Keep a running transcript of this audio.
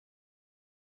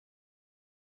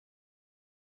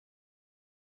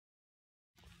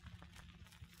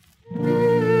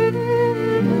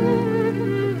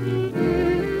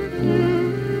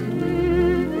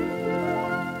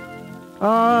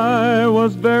I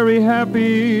was very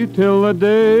happy till the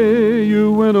day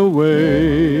you went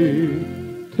away,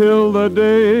 till the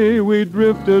day we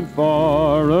drifted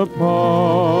far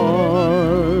apart.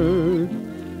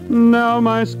 Now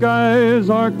my skies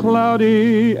are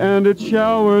cloudy and it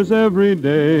showers every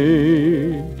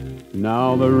day.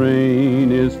 Now the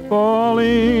rain is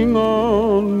falling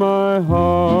on my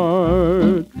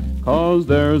heart, 'cause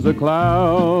there's a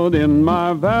cloud in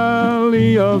my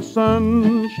valley of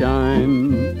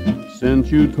sunshine.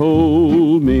 Since you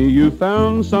told me you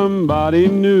found somebody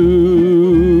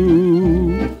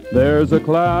new, there's a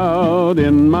cloud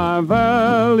in my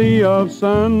valley of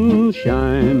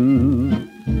sunshine.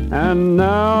 And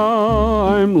now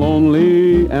I'm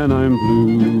lonely and I'm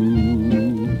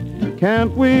blue.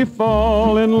 Can't we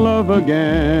fall in love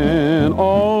again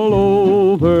all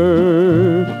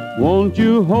over? Won't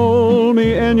you hold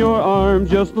me in your arms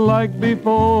just like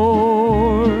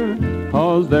before?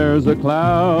 'Cause there's a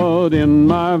cloud in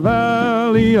my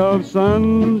valley of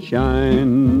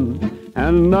sunshine,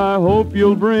 and I hope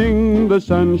you'll bring the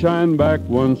sunshine back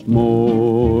once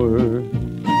more.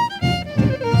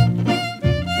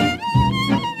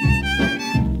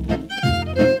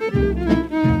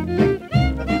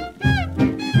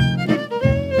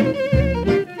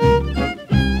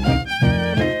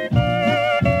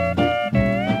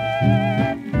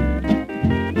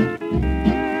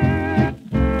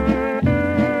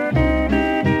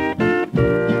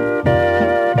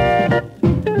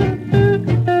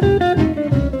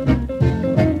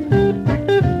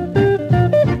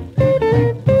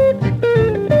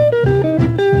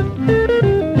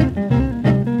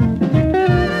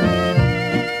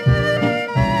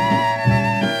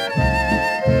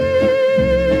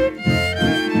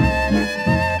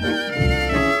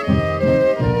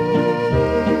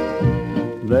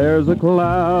 There's a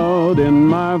cloud in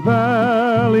my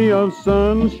valley of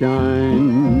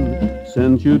sunshine.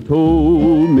 Since you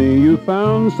told me you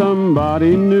found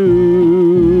somebody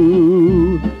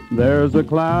new, there's a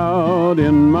cloud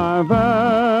in my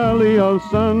valley of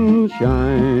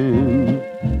sunshine.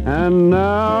 And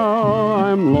now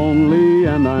I'm lonely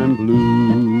and I'm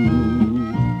blue.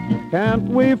 Can't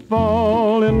we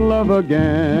fall in love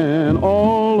again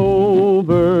all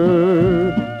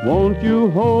over? Won't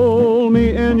you hold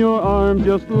me in your arms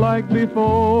just like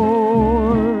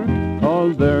before?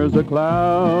 'Cause there's a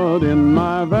cloud in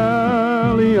my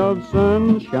valley of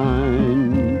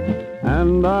sunshine,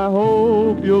 and I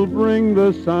hope you'll bring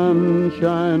the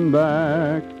sunshine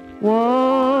back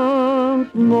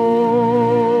once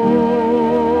more.